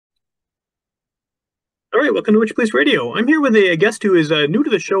All right, welcome to Witchpolice Radio. I'm here with a guest who is new to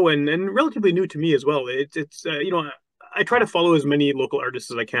the show and relatively new to me as well. I try to follow as many local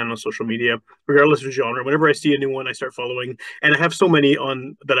artists as I can on social media, regardless of genre. Whenever I see a new one, I start following, and I have so many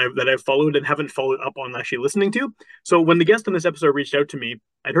on that I've followed and haven't followed up on actually listening to. So when the guest on this episode reached out to me,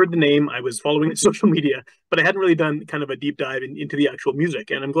 I'd heard the name, I was following the social media, but I hadn't really done kind of a deep dive into the actual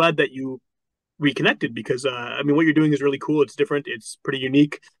music. And I'm glad that you reconnected because I mean what you're doing is really cool. It's different. It's pretty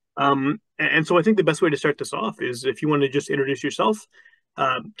unique. And so I think the best way to start this off is if you want to just introduce yourself,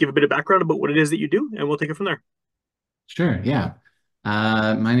 give a bit of background about what it is that you do, and we'll take it from there. Sure, yeah.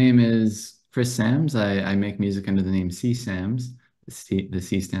 My name is Chris Sams. I make music under the name C Sams. The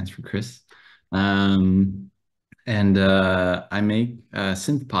C stands for Chris. Um, and I make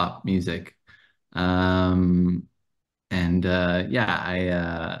synth pop music. Um, and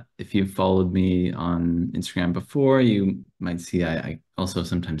yeah, if you've followed me on Instagram before, you might see I also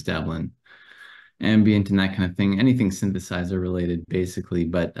sometimes dabble in ambient and that kind of thing, anything synthesizer related, basically.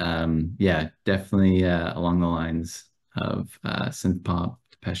 But yeah, definitely along the lines of synth pop,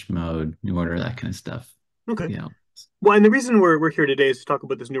 Depeche Mode, New Order, that kind of stuff. Okay. Yeah. Well, and the reason we're here today is to talk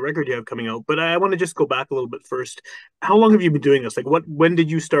about this new record you have coming out. But I want to just go back a little bit first. How long have you been doing this? Like, when did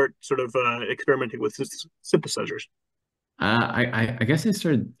you start sort of experimenting with synthesizers? I guess I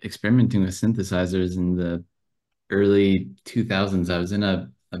started experimenting with synthesizers in the early 2000s. I was in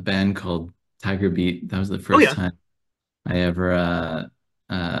a band called Tiger Beat. That was the Oh first yeah. time I ever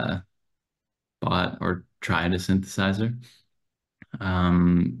uh, bought or tried a synthesizer.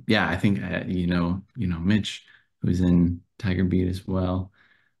 Yeah, I think Mitch, who's in Tiger Beat as well.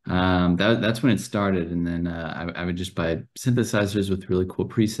 That's when it started, and then I would just buy synthesizers with really cool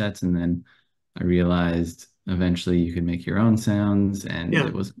presets, and then I realized eventually you could make your own sounds, and Yeah.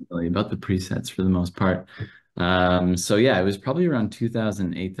 it wasn't really about the presets for the most part. So yeah, it was probably around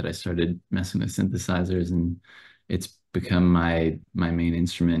 2008 that I started messing with synthesizers, and it's become my main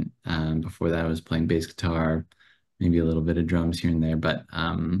instrument. Before that, I was playing bass guitar, maybe a little bit of drums here and there, but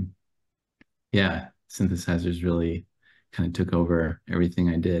yeah, synthesizers really kind of took over everything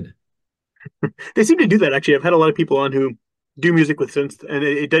I did. They seem to do that actually. I've had a lot of people on who do music with synth, and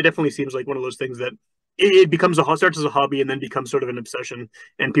it definitely seems like one of those things that it becomes starts as a hobby and then becomes sort of an obsession,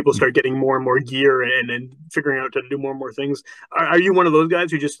 and people start getting more and more gear and figuring out how to do more and more things. Are you one of those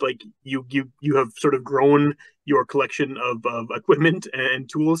guys who just like you have sort of grown your collection of equipment and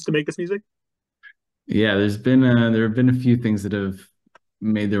tools to make this music? Yeah, there have been a few things that have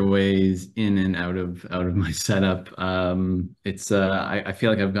made their ways in and out of my setup. It's I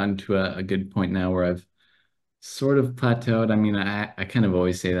feel like I've gotten to a good point now where I've sort of plateaued. I mean, I kind of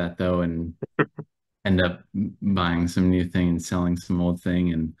always say that though, and end up buying some new thing and selling some old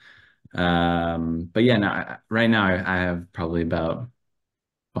thing. And but yeah, no, right now I have probably about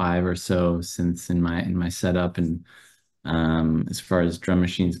five or so synths in my setup, and as far as drum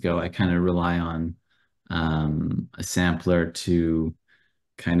machines go, I kind of rely on a sampler to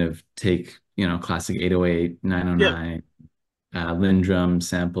kind of take, classic 808, Yeah. 909, Lindrum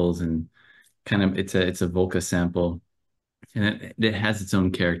samples, and kind of it's a Volca sample, and it has its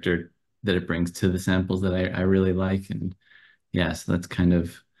own character that it brings to the samples that I really like. And yeah, so it's kind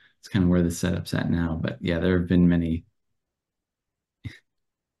of where the setup's at now. But yeah, there have been many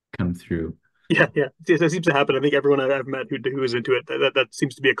come through. Yeah, yeah, that seems to happen. I think everyone I've met who is into it, that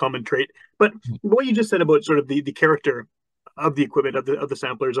seems to be a common trait. But what you just said about sort of the character of the equipment, of the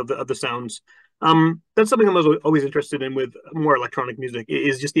samplers, of the sounds, that's something I'm always interested in with more electronic music.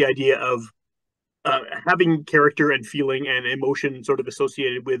 Is just the idea of having character and feeling and emotion sort of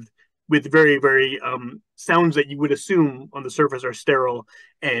associated with very sounds that you would assume on the surface are sterile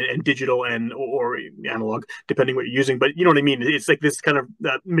and digital or analog, depending what you're using. But you know what I mean? It's like this kind of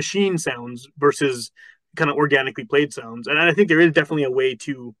machine sounds versus kind of organically played sounds. And I think there is definitely a way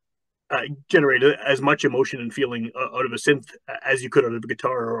to generate as much emotion and feeling out of a synth as you could out of a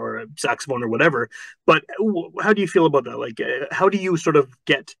guitar or a saxophone or whatever. But how do you feel about that? Like, how do you sort of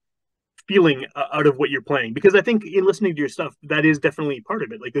get feeling out of what you're playing? Because I think in listening to your stuff, that is definitely part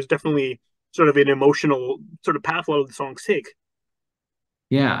of it. Like there's definitely sort of an emotional sort of path a lot of the songs take.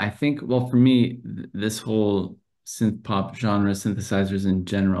 Yeah, I think, well, for me, this whole synth pop genre, synthesizers in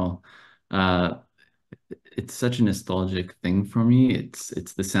general, uh, it's such a nostalgic thing for me. It's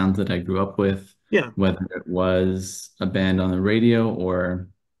the sounds that I grew up with, Yeah, whether it was a band on the radio or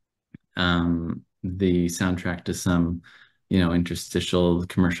the soundtrack to some, interstitial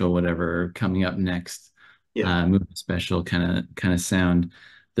commercial, whatever, coming up next, yeah, movie special kind of sound.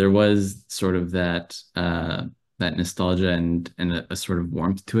 There was sort of that nostalgia and a sort of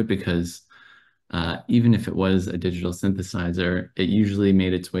warmth to it because even if it was a digital synthesizer, it usually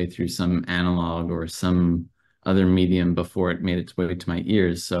made its way through some analog or some other medium before it made its way to my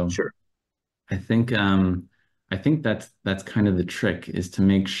ears. So Sure. I think that's kind of the trick is to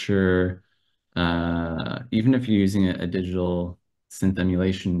make sure even if you're using a digital synth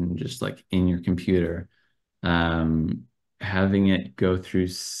emulation just like in your computer, um, having it go through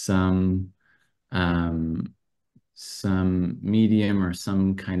um, some medium or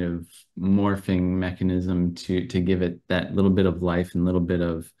some kind of morphing mechanism to give it that little bit of life and little bit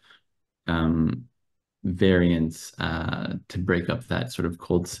of um, variance to break up that sort of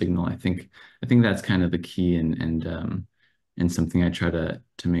cold signal. I think that's kind of the key and something I try to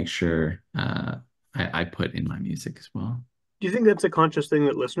make sure I put in my music as well. Do you think that's a conscious thing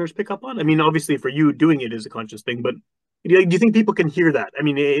that listeners pick up on? I mean, obviously for you, doing it is a conscious thing, but do you think people can hear that? I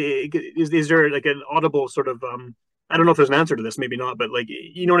mean, is there like an audible sort of I don't know if there's an answer to this, maybe not, but like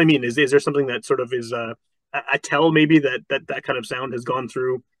you know what I mean? Is there something that sort of is a tell maybe that kind of sound has gone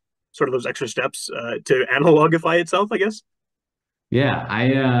through sort of those extra steps to analogify itself, I guess? Yeah,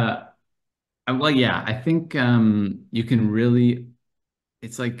 well, yeah, I think you can really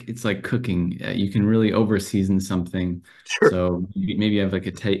it's like cooking. You can really over season something. Sure, So maybe you have like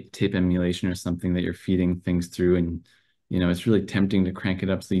a tape emulation or something that you're feeding things through, and it's really tempting to crank it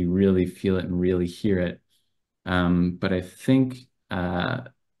up so you really feel it and really hear it. But I think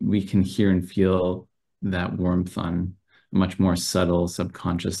we can hear and feel that warmth on a much more subtle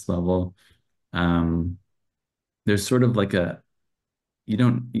subconscious level. Um, there's sort of like a you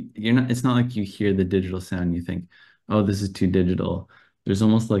don't you're not it's not like you hear the digital sound and you think, oh, this is too digital. There's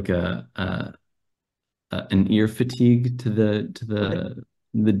almost like an ear fatigue to the to right,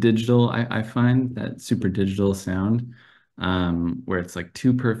 the digital. I find that super digital sound, where it's like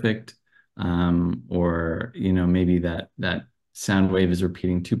too perfect, or maybe that sound wave is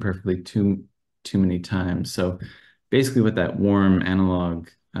repeating too perfectly too many times. So basically, what that warm analog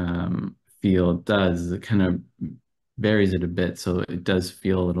feel does is it kind of varies it a bit, so it does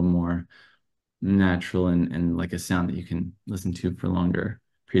feel a little more natural and like a sound that you can listen to for longer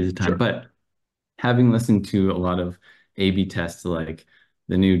periods of time. sure. But having listened to a lot of A/B tests, like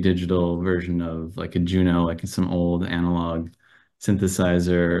the new digital version of like a Juno, like some old analog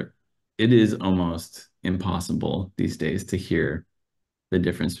synthesizer, it is almost impossible these days to hear the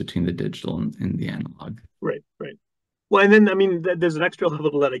difference between the digital and the analog. Right, right. Well, and then I mean, there's an extra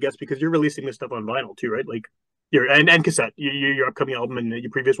level to that, I guess, because you're releasing this stuff on vinyl too, right? Like, and cassette. Your upcoming album and your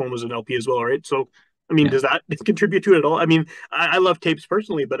previous one was an LP as well, right? So, I mean, Yeah, does that contribute to it at all? I mean, I love tapes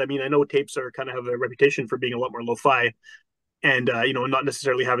personally, but I mean, I know tapes are kind of have a reputation for being a lot more lo-fi and not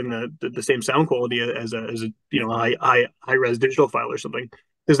necessarily having the same sound quality as a high res digital file or something.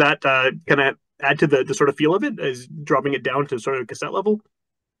 Does that kind of add to the sort of feel of it as dropping it down to sort of cassette level?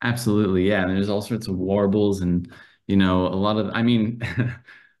 absolutely. Yeah, and there's all sorts of warbles and a lot of. I mean,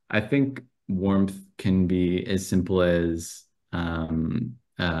 I think warmth can be as simple as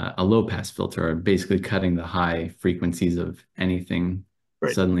a low pass filter, or basically cutting the high frequencies of anything.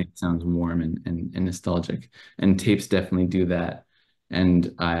 Right. Suddenly, it sounds warm and nostalgic, and tapes definitely do that.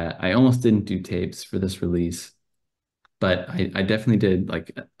 And I almost didn't do tapes for this release, but I definitely did.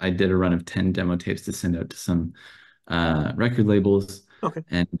 Like I did a run of 10 demo tapes to send out to some record labels, Okay.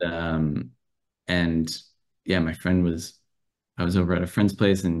 and yeah, I was over at a friend's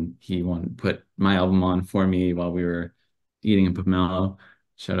place and he wanted to put my album on for me while we were eating in Pomelo.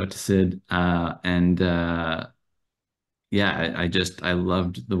 Shout out to Sid. And yeah, I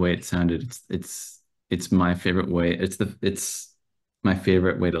loved the way it sounded. It's my favorite way. It's my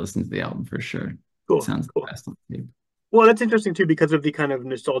favorite way to listen to the album for sure. It Cool. sounds the Cool. best on tape. Well, that's interesting too because of the kind of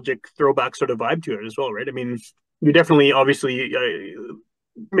nostalgic throwback sort of vibe to it as well, right? I mean, you're definitely obviously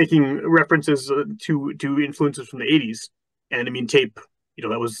making references to influences from the '80s, and I mean tape.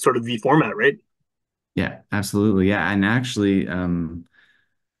 That was sort of the format, right? Yeah, absolutely. Yeah, and actually,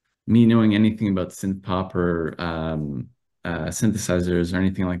 me knowing anything about synth pop or synthesizers or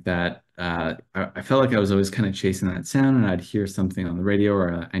anything like that, I felt like I was always kind of chasing that sound, and I'd hear something on the radio,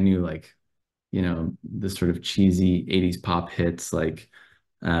 or I knew like, the sort of cheesy 80s pop hits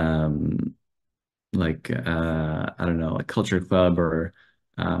um, I don't know, like Culture Club, or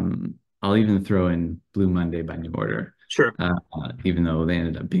I'll even throw in Blue Monday by New Order, Sure. even though they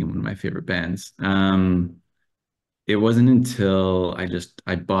ended up being one of my favorite bands. It wasn't until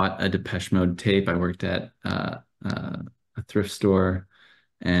I bought a Depeche Mode tape. I worked at a thrift store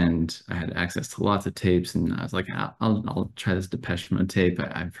and I had access to lots of tapes, and I was like, I'll try this Depeche Mode tape.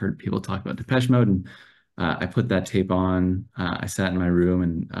 I've heard people talk about Depeche Mode, and I put that tape on. I sat in my room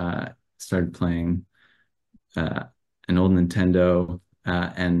and started playing uh, an old Nintendo.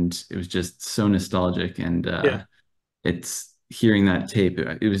 and it was just so nostalgic. And Yeah. it's hearing that tape,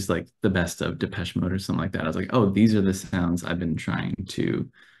 it was like the best of Depeche Mode or something like that. I was like, oh, these are the sounds I've been trying to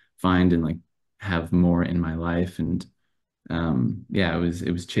find and like have more in my life. And yeah,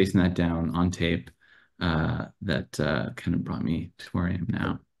 it was chasing that down on tape that kind of brought me to where I am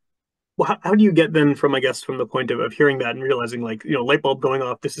now. Well, how do you get then from, I guess, from the point of hearing that and realizing, like, light bulb going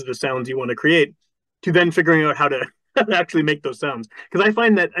off, this is the sounds you want to create, to then figuring out how to, how to actually make those sounds? Because I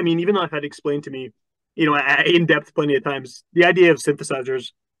find that, I mean, even though I've had explained to me, in depth plenty of times, the idea of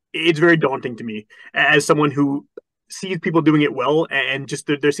synthesizers, it's very daunting to me as someone who sees people doing it well, and just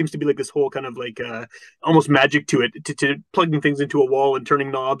there seems to be like this whole kind of like almost magic to it, to plugging things into a wall and turning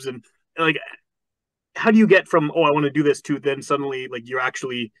knobs, and like, how do you get from, oh, I want to do this, to then suddenly like you're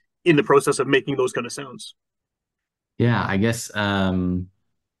actually in the process of making those kind of sounds? Yeah, I guess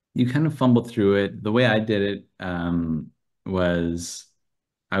you kind of fumbled through it. The way I did it was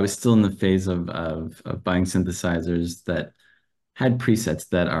I was still in the phase of buying synthesizers that had presets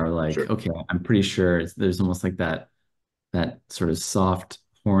that are like, Sure. okay, I'm pretty sure there's almost like that sort of soft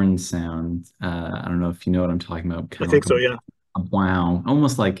horn sound. I don't know if you know what I'm talking about, I kind of think like so, yeah. a wow,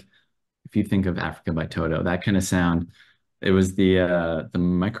 almost like if you think of Africa by Toto, that kind of sound. It was the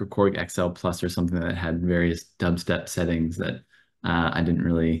Microkorg XL Plus or something that had various dubstep settings that I didn't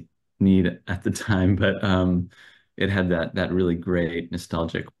really need at the time, but it had that really great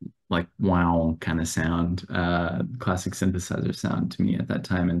nostalgic like wow kind of sound, classic synthesizer sound to me at that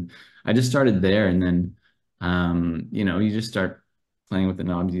time, and I just started there, and then you just start playing with the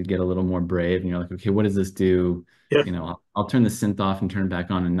knobs, you get a little more brave, and you're like, okay, what does this do? Yeah. I'll turn the synth off and turn it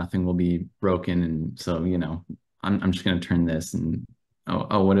back on and nothing will be broken. And so, I'm just going to turn this and,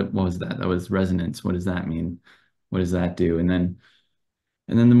 oh, what was that? That was resonance. What does that mean? What does that do? And then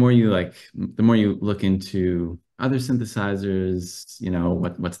the more you look into other synthesizers,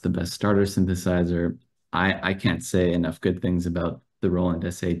 what's the best starter synthesizer? I can't say enough good things about the Roland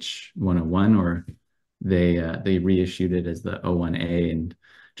SH-101, or they reissued it as the O1A, and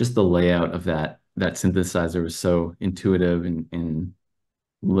just the layout of that synthesizer was so intuitive in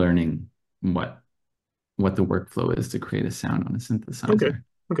learning what what the workflow is to create a sound on a Okay. synthesizer.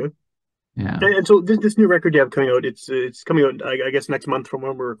 Okay. Yeah. And so this new record you have coming out, it's coming out, I guess, next month from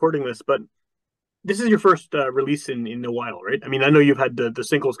when we're recording this. But this is your first release in a while, right? I mean, I know you've had the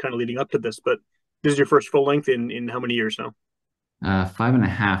singles kind of leading up to this, but this is your first full length in how many years now?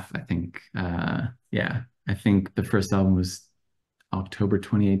 5.5, I think. Yeah, I think the first album was October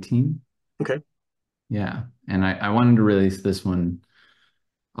 2018. Okay. Yeah, and I wanted to release this one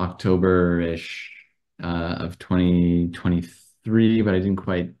October-ish of 2023, but I didn't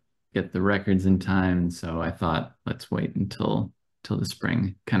quite get the records in time, and so I thought let's wait until the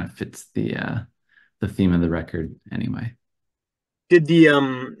spring. Kind of fits the theme of the record anyway. Did the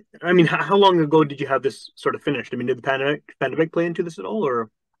I mean, how long ago did you have this sort of finished? I mean, did the pandemic play into this at all, or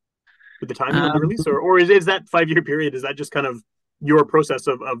with the timing of the Um, release, or is that 5 year period? Is that just kind of your process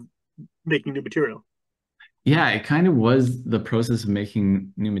of making new material? Yeah, it kind of was the process of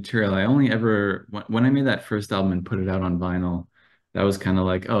making new material. I only ever, when I made that first album and put it out on vinyl, that was kind of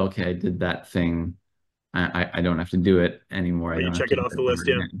like, oh, okay, I did that thing. I don't have to do it anymore. I Or you don't have check to it do off the it ever list,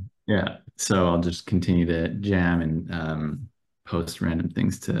 yeah. again. Yeah. So I'll just continue to jam and post random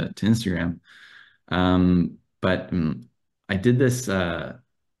things to Instagram. But I did this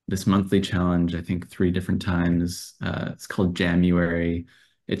monthly challenge, I think 3 different times. It's called January.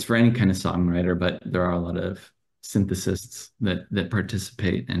 It's for any kind of songwriter, but there are a lot of synthesists that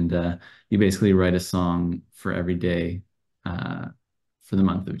participate, and you basically write a song for every day for the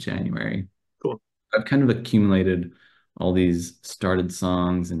month of January. Cool. I've kind of accumulated all these started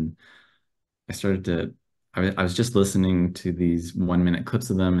songs, and I started to, I was just listening to these 1 minute clips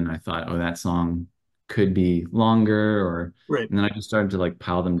of them, and I thought, oh, that song could be longer, Right. and then I just started to like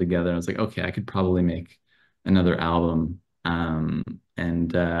pile them together. I was like, okay, I could probably make another album.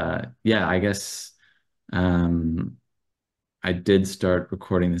 And yeah, I guess um, I did start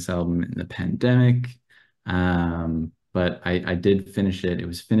recording this album in the pandemic, but I did finish it. It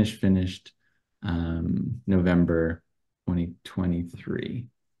was finished November 2023.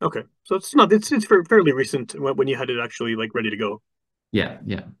 Okay. So it's not it's fairly recent when you had it actually like ready to go. Yeah,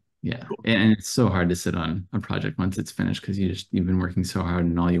 yeah, yeah. Cool. And it's so hard to sit on a project once it's finished because you've been working so hard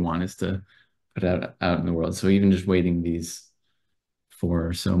and all you want is to put out in the world. So even just waiting these 4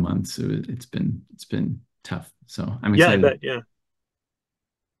 or so months, it's been tough. So I'm Yeah, I excited. bet. Yeah.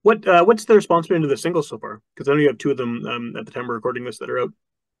 What's the response been to the singles so far? Because I know you have two of them at the time we're recording this that are out.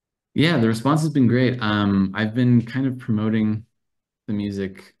 Yeah, the response has been great. I've been kind of promoting the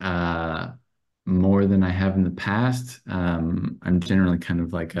music more than I have in the past. I'm generally kind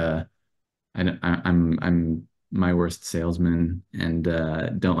of like I'm my worst salesman and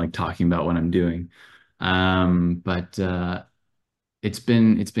don't like talking about what I'm doing. But it's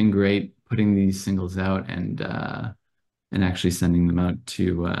been great putting these singles out and actually sending them out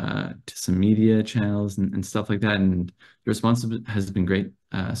to some media channels and stuff like that. And the response has been great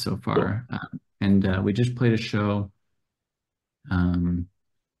so Cool. far. And we just played a show um,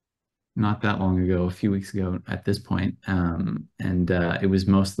 not that long ago, a few weeks ago at this point. And it was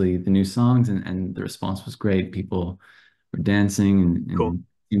mostly the new songs, and the response was great. People were dancing Cool. and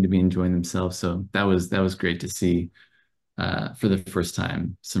seemed to be enjoying themselves. So that was great to see for the first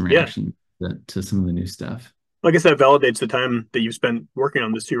time some Yeah. reaction to some of the new stuff. I guess that validates the time that you've spent working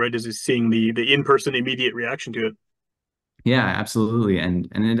on this too, right? Is seeing the in-person immediate reaction to it. Yeah, absolutely. And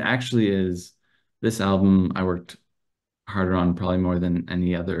it actually is this album I worked harder on probably more than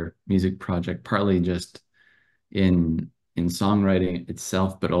any other music project, partly just in songwriting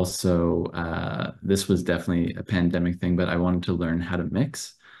itself, but also this was definitely a pandemic thing, but I wanted to learn how to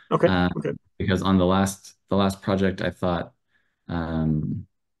mix. Okay. Uh, Okay. because on the last project I thought um,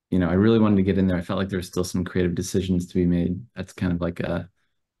 I really wanted to get in there. I felt like there was still some creative decisions to be made. That's kind of like a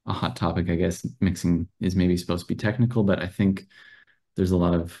hot topic, I guess. Mixing is maybe supposed to be technical, but I think there's a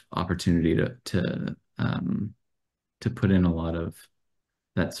lot of opportunity to put in a lot of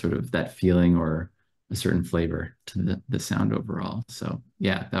that sort of that feeling or a certain flavor to the sound overall. So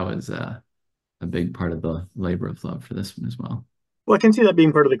yeah, that was a big part of the labor of love for this one as well. Well, I can see that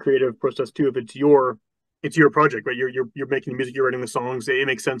being part of the creative process too. If it's your project, right? You're making the music, you're writing the songs. It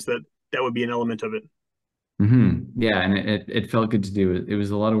makes sense that that would be an element of it. Yeah, and it felt good to do. It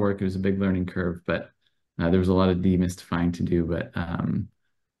was a lot of work. It was a big learning curve, but there was a lot of demystifying to do. But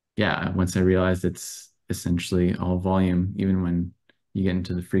yeah, once I realized it's essentially all volume, even when you get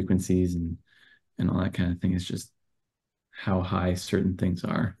into the frequencies and all that kind of thing, it's just how high certain things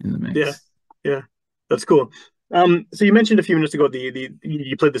are in the Yeah. mix. Yeah. That's cool. So you mentioned a few minutes ago the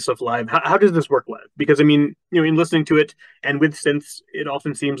you played this stuff live. How does this work live? Because I mean, in listening to it and with synths, it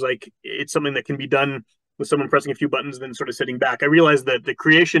often seems like it's something that can be done with someone pressing a few buttons and then sort of sitting back. I realize that the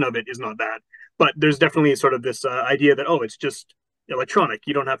creation of it is not that, but there's definitely sort of this idea that it's just electronic.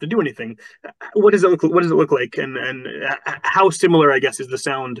 You don't have to do anything. What does it look? What does it look like? And how similar, I guess, is the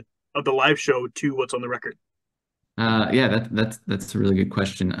sound of the live show to what's on the record? Yeah, that's a really good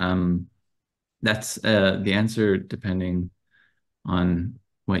question. That's the answer depending on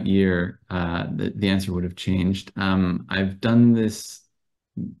what year the answer would have changed. I've done this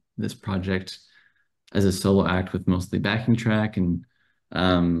project as a solo act with mostly backing track and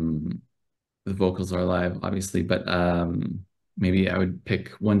um, the vocals are live, obviously, but maybe I would pick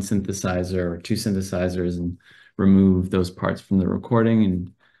one synthesizer or two synthesizers and remove those parts from the recording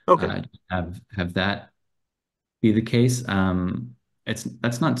and Okay, have that be the case.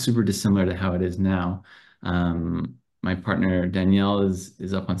 That's not super dissimilar to how it is now. My partner Danielle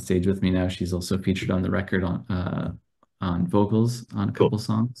is up on stage with me now. She's also featured on the record on vocals on a cool. couple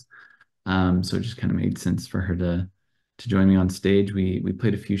songs. So it just kind of made sense for her to join me on stage. We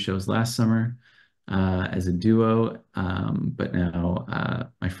played a few shows last summer as a duo, but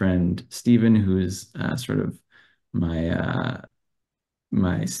now my friend Steven, who's sort of my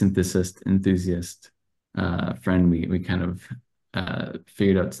my synthesist enthusiast friend, we kind of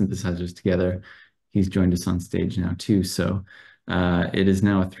figured out synthesizers together. He's joined us on stage now too. So it is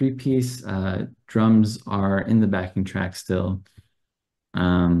now a three-piece. Drums are in the backing track still.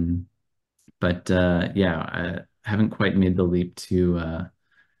 Um, but yeah, I haven't quite made the leap to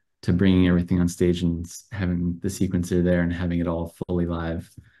bringing everything on stage and having the sequencer there and having it all fully live.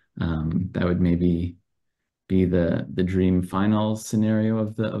 That would maybe be the dream final scenario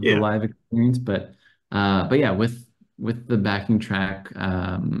of the Yeah, live experience. But yeah, with the backing track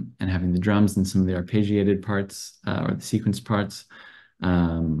and having the drums and some of the arpeggiated parts or the sequence parts,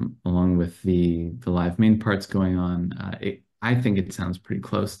 along with the live main parts going on, I think it sounds pretty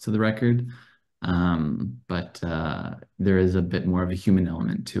close to the record. But there is a bit more of a human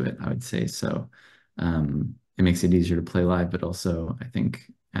element to it, I would say. So it makes it easier to play live, but also I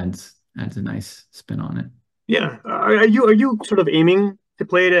think adds a nice spin on it. yeah. Are you sort of aiming to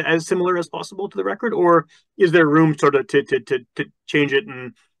play it as similar as possible to the record, or is there room sort of to change it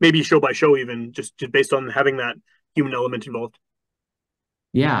and maybe show by show even just based on having that human element involved?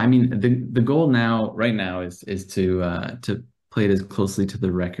 Yeah, I mean the goal now, right now, is to play it as closely to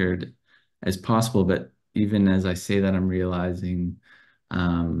the record as possible. But even as I say that, I'm realizing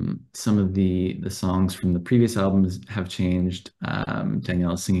some of the songs from the previous albums have changed.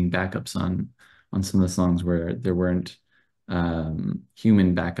 Danielle is singing backups on some of the songs where there weren't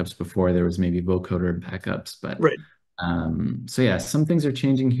human backups before. There was maybe vocoder backups, but Right. so yeah, some things are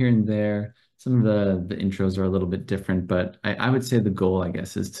changing here and there. Some of the intros are a little bit different, but I would say the goal, I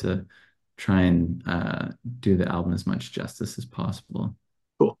guess, is to try and do the album as much justice as possible.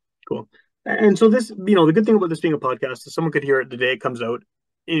 Cool. Cool. And so this, the good thing about this being a podcast is someone could hear it the day it comes out,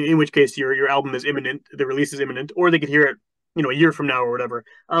 in which case your album is imminent, the release is imminent, or they could hear it, a year from now or whatever.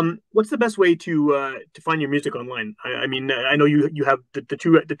 What's the best way to find your music online? I mean, I know you have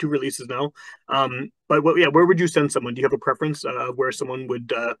the two releases now. But yeah, where would you send someone? Do you have a preference where someone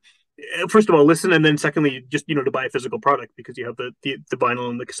would first of all listen, and then secondly, just to buy a physical product because you have the vinyl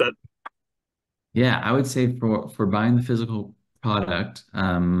and the cassette? Yeah, I would say for buying the physical product,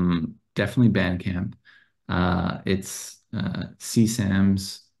 definitely Bandcamp. It's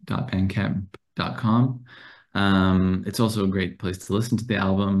csams.bandcamp.com. It's also a great place to listen to the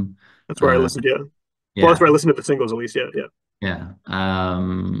album. That's where I Uh, listen to. Yeah. Well, that's yeah, where I listen to the singles at least. Yeah. Yeah. yeah.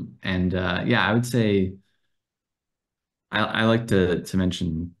 And yeah, I would say I like to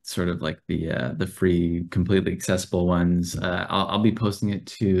mention sort of like the free, completely accessible ones. I'll be posting it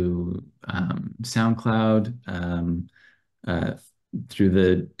to SoundCloud. Uh, Through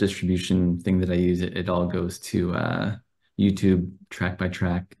the distribution thing that I use, it all goes to YouTube track by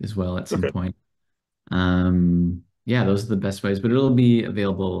track as well at some Okay. point. Yeah, those are the best ways, but it'll be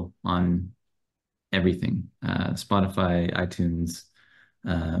available on everything, Spotify, iTunes,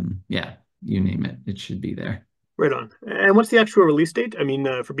 yeah, you name it, it should be there. Right on. And what's the actual release date? I mean,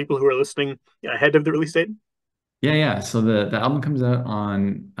 for people who are listening ahead of the release date. Yeah, yeah. So the album comes out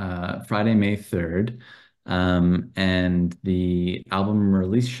on Friday, May 3rd. And the album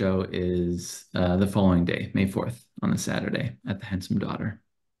release show is the following day, May 4th, on a Saturday at the Handsome Daughter.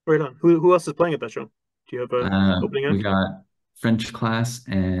 Right on. Who else is playing at that show? Do you have a opening We act? got French Class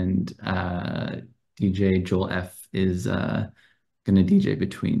and DJ Joel F is gonna DJ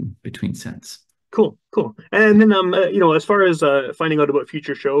between sets. Cool, cool. And then as far as finding out about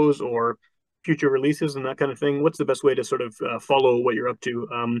future shows or future releases and that kind of thing, what's the best way to sort of follow what you're up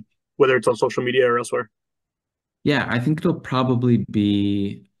to, whether it's on social media or elsewhere? Yeah, I think it'll probably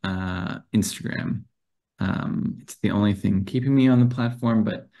be Instagram. It's the only thing keeping me on the platform,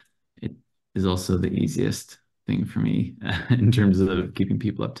 but it is also the easiest thing for me in terms of keeping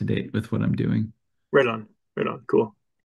people up to date with what I'm doing. Right on, right on. Cool.